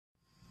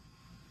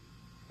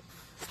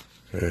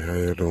Hey, how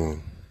you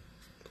doing?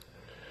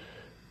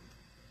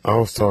 I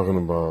was talking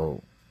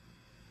about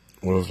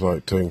what it's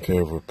like taking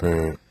care of a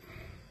parent.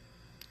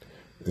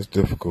 It's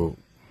difficult.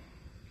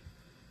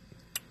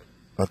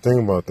 I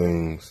think about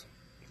things,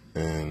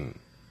 and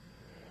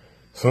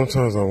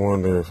sometimes I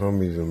wonder if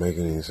I'm even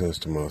making any sense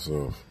to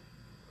myself.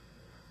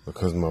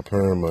 Because my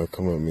parent might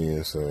come at me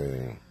and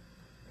say,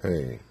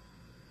 "Hey,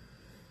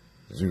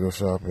 did you go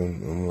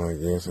shopping?" I'm like,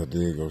 "Yes, I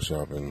did go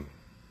shopping."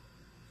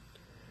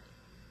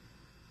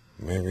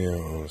 Maybe I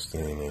don't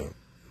understand that.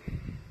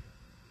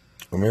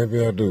 Or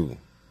maybe I do.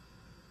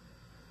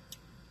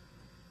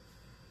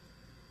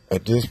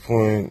 At this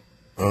point,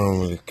 I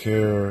don't really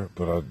care,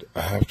 but I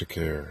have to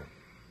care.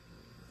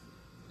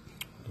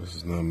 This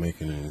is not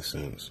making any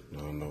sense.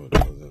 I know it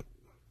doesn't.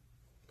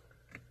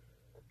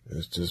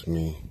 It's just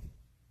me.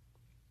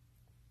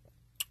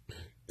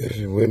 If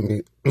you're with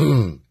me,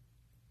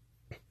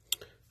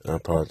 I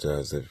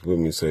apologize. If you're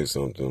with me, say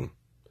something.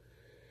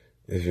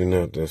 If you're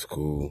not, that's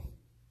cool.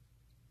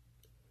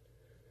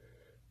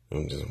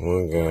 I'm just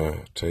one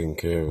guy taking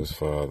care of his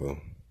father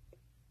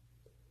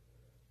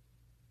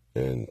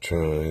and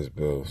trying his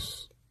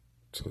best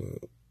to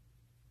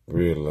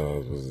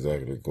realize what's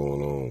exactly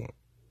going on.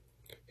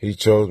 He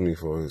chose me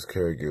for his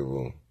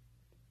caregiver,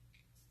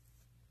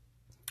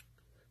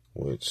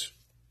 which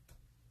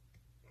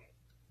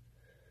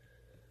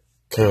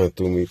kind of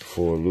threw me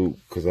for a loop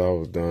because I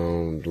was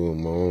down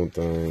doing my own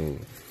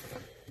thing,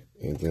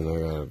 and then I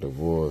got a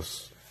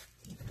divorce,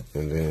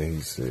 and then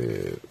he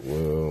said,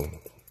 "Well,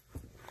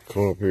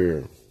 come up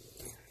here."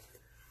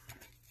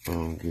 I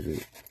don't get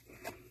it.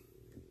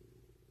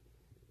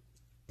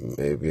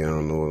 Maybe I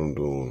don't know what I'm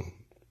doing.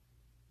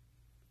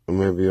 Or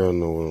maybe I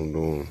know what I'm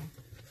doing.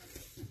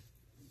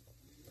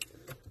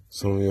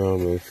 Some of y'all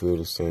may feel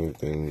the same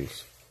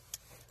things.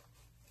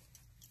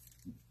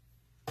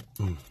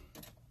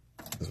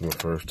 It's my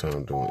first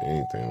time doing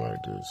anything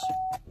like this.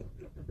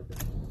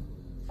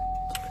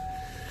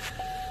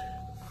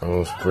 I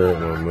don't spread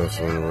my mess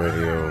on the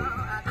radio.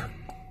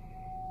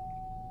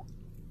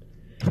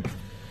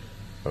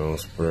 I don't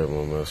spread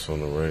my mess on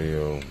the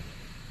radio.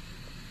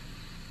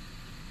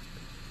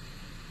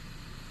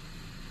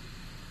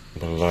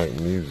 But I like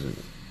music.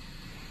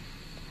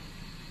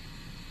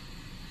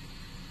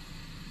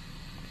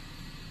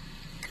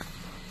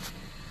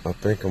 I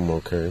think I'm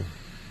okay.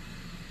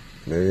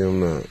 Maybe I'm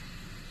not.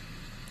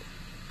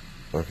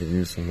 I could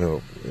use some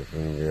help. If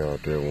any of y'all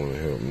out there want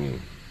to help me,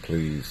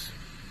 please.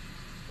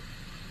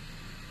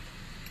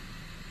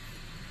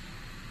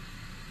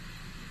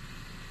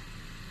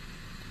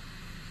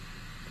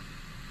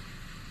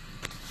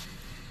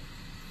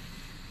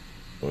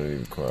 Don't need to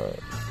be quiet.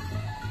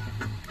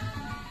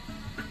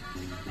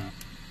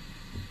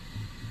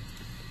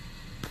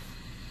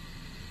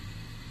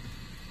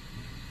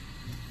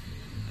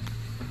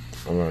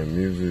 I like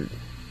music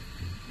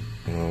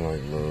and I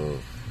like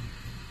love.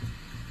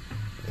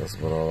 That's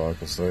about all I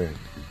can say.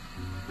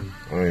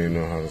 I don't even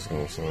know how this is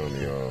gonna sound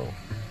to y'all,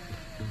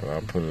 but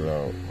I put it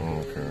out. I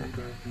don't care.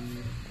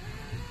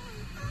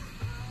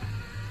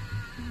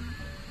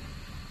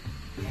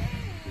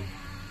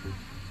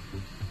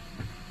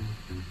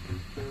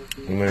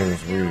 My name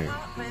is Reed.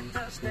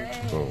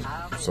 Oh,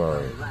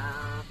 sorry.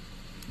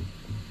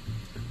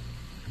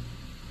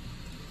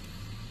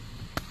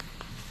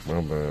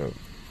 My bad.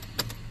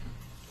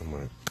 It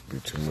might be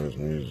too much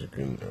music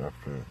in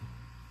after.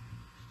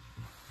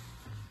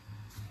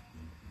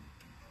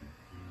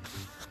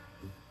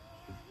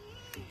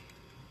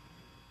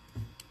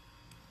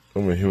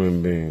 I'm a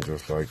human being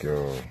just like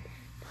y'all.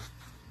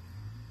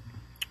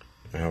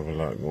 I have a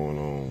lot going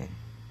on.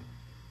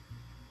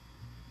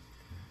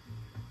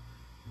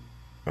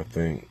 I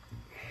think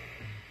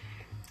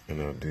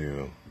an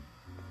ideal.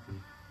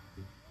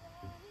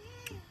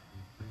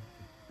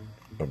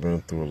 I've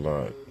been through a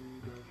lot.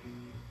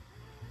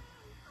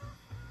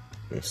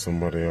 If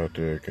somebody out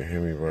there can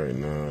hear me right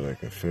now, that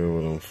can feel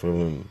what I'm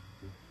feeling,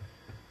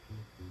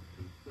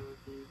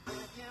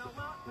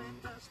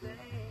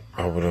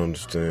 I would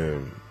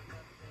understand.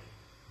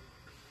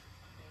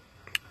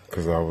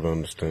 Because I would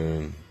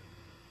understand.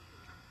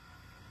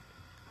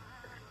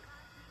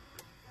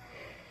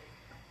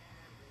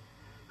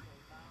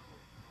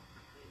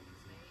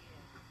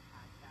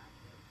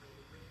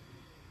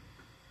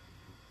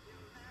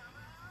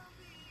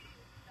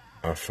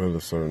 I feel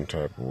a certain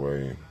type of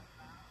way.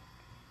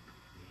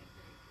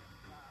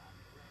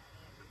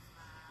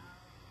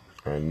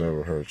 I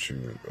never hurt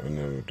you. I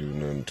never do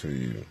nothing to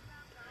you.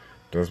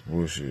 That's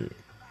bullshit.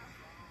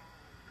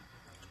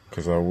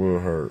 Because I will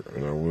hurt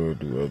and I will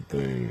do other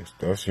things.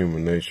 That's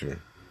human nature.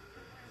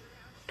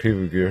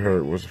 People get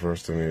hurt, what's the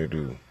first thing they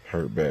do?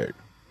 Hurt back.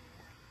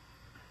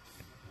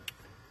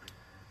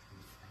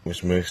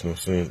 Which makes no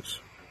sense.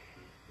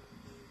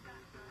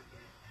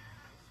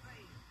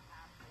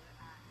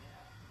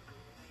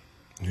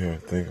 You gotta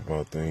think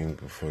about things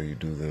before you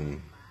do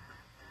them.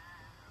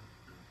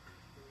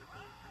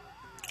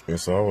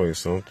 It's always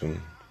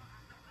something.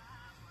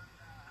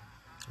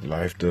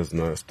 Life does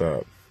not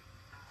stop.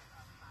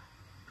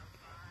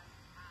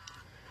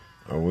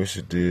 I wish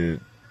it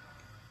did,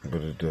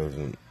 but it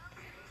doesn't.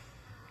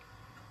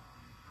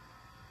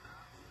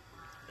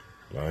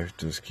 Life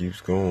just keeps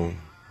going,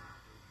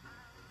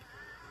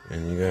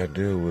 and you gotta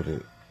deal with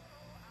it.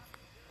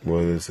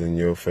 Whether it's in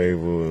your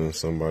favor or in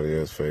somebody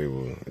else's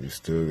favor, you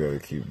still gotta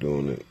keep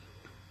doing it.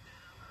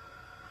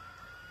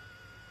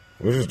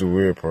 Which is the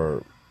weird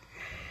part.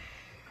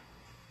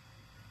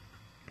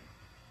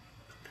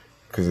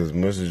 Because as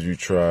much as you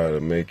try to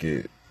make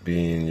it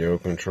be in your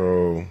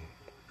control,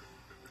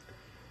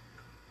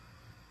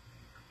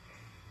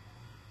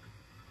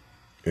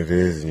 it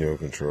is in your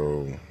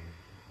control.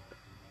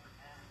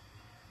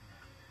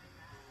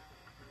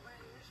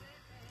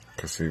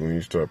 Because see, when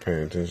you start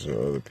paying attention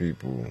to other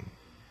people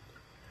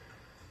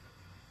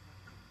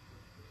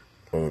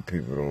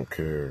don't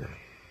care.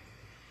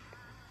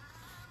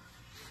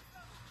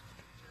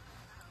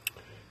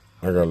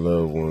 I got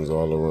loved ones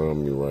all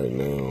around me right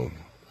now,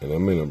 and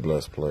I'm in a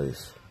blessed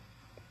place.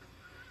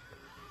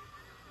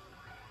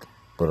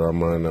 But I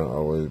might not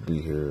always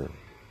be here.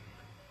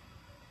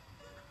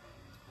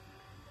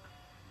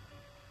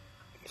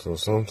 So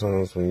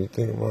sometimes when you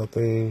think about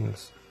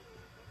things,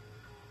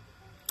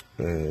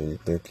 and you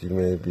think you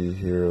may be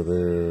here or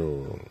there,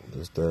 or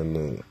this, that, and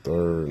the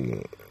third,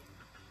 and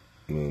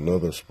in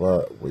another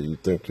spot where you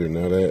think you're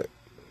not at,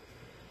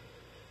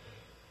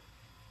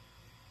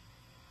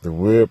 the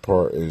weird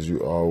part is you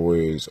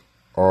always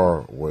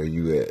are where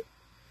you at.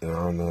 And I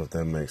don't know if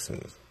that makes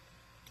sense.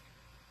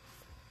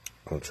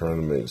 I'm trying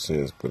to make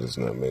sense, but it's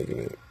not making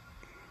it.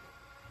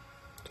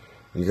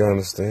 You gotta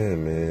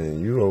understand, man,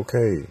 you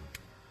okay.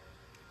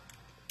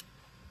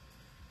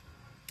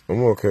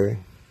 I'm okay.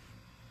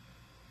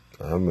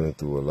 I've been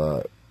through a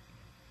lot.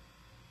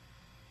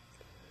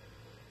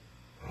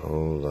 A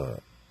whole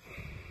lot.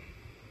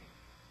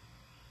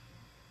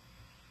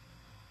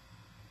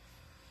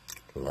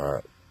 A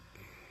lot.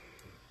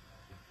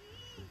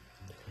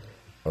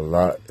 A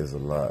lot is a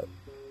lot.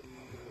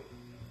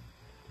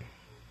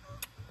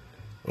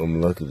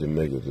 I'm lucky to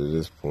make it to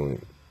this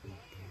point.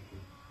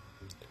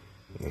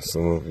 And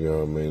some of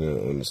y'all may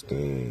not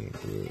understand,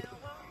 but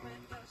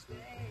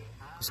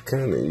it's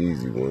kind of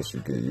easy once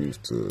you get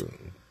used to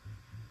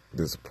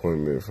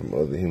disappointment from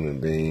other human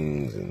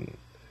beings, and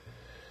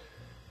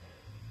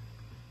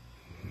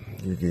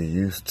you get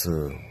used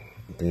to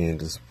being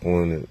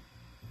disappointed.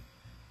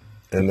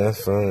 And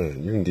that's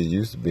fine. You can get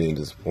used to being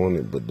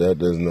disappointed, but that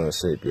does not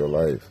shape your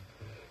life.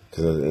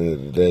 Because at the end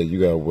of the day,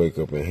 you got to wake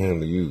up and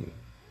handle you.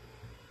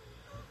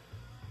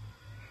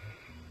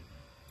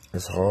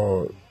 It's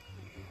hard.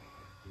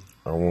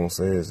 I won't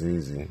say it's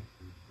easy.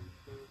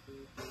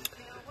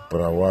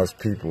 But I watch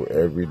people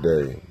every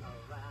day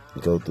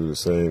go through the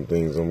same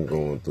things I'm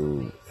going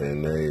through.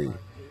 And I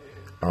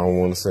don't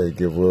want to say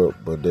give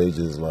up, but they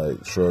just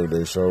like shrug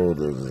their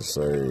shoulders and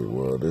say,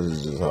 well, this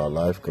is just how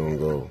life gonna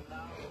go.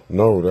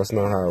 No, that's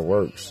not how it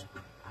works.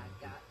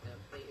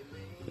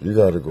 You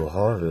got to go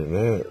harder than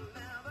that.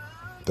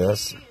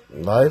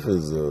 Life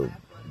is a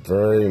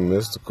very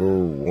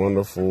mystical,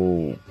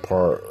 wonderful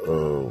part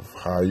of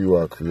how you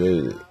are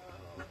created.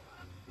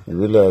 You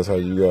realize how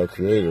you got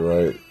created,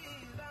 right?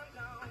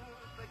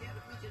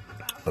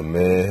 A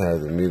man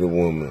has to meet a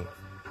woman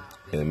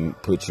and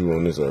put you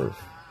on this earth.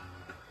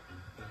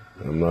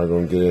 I'm not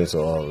going to get into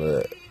all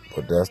that,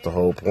 but that's the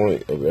whole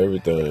point of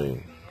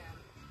everything.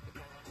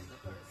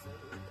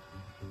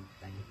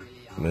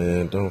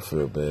 Man, don't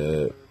feel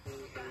bad.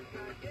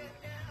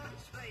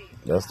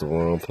 That's the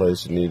wrong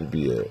place you need to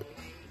be at.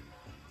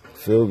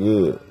 Feel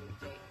good.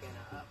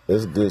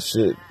 It's good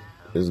shit.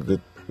 It's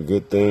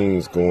good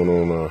things going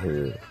on out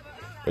here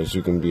that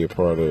you can be a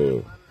part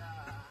of.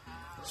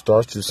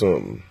 Start you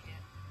something.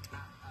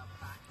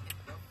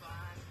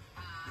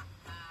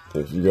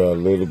 If you got a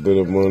little bit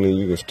of money,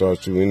 you can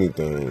start you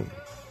anything.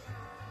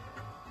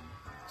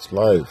 It's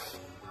life.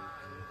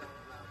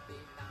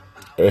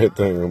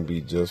 Everything gonna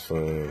be just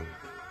fine.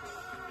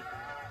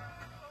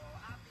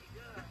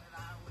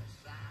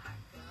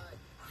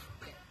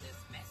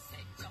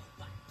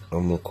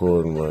 I'm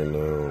recording right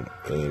now,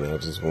 and I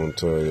just want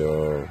to tell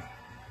y'all,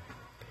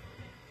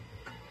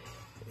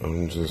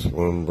 I'm just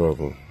one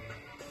brother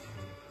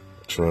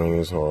trying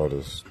his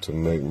hardest to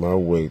make my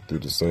way through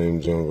the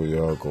same jungle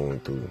y'all going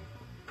through.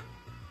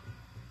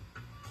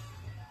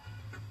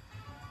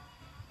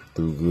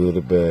 Through good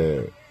or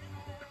bad.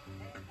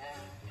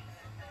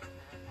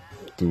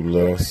 Through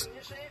lust.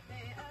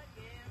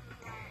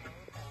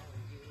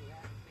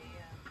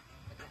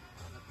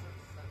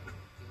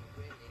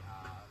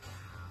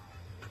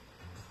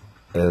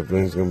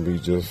 Everything's gonna be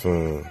just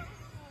fine.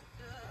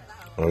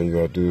 All you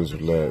gotta do is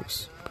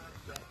relax.